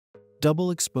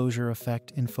Double exposure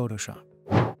effect in Photoshop.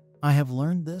 I have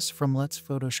learned this from Let's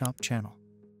Photoshop channel.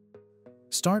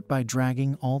 Start by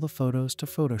dragging all the photos to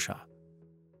Photoshop.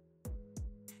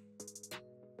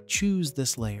 Choose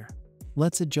this layer.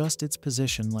 Let's adjust its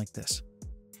position like this.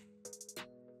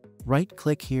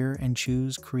 Right-click here and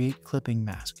choose Create Clipping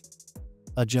Mask.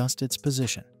 Adjust its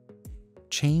position.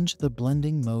 Change the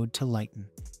blending mode to lighten.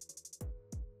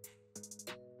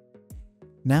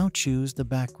 Now choose the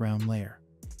background layer.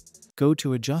 Go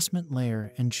to Adjustment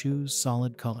Layer and choose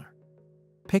Solid Color.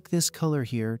 Pick this color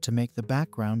here to make the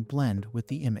background blend with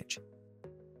the image.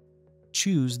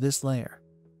 Choose this layer.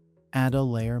 Add a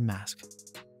layer mask.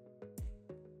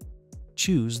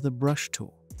 Choose the brush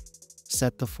tool.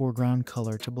 Set the foreground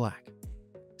color to black.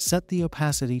 Set the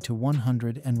opacity to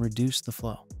 100 and reduce the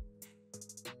flow.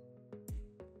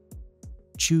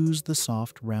 Choose the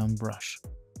soft round brush.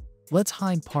 Let's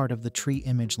hide part of the tree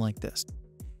image like this.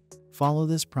 Follow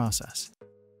this process.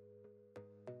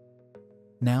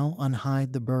 Now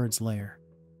unhide the birds layer.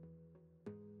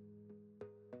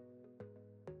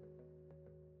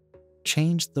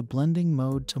 Change the blending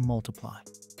mode to multiply.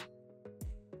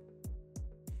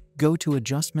 Go to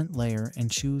Adjustment Layer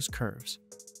and choose Curves.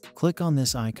 Click on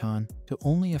this icon to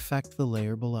only affect the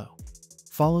layer below.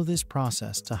 Follow this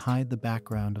process to hide the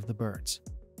background of the birds.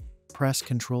 Press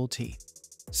Ctrl+T.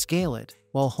 Scale it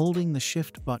while holding the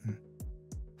Shift button.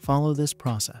 Follow this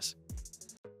process.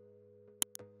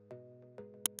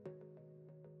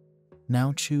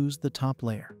 Now choose the top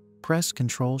layer. Press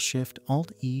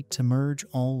Ctrl+Shift+Alt+E to merge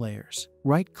all layers.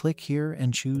 Right-click here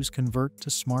and choose Convert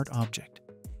to Smart Object.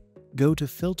 Go to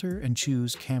Filter and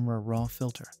choose Camera Raw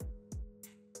Filter.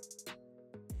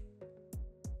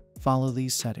 Follow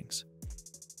these settings.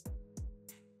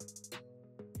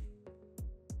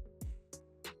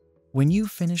 When you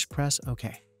finish, press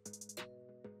OK.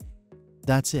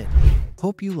 That's it.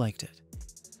 Hope you liked it.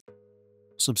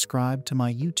 Subscribe to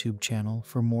my YouTube channel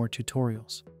for more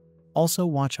tutorials. Also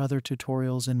watch other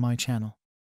tutorials in my channel.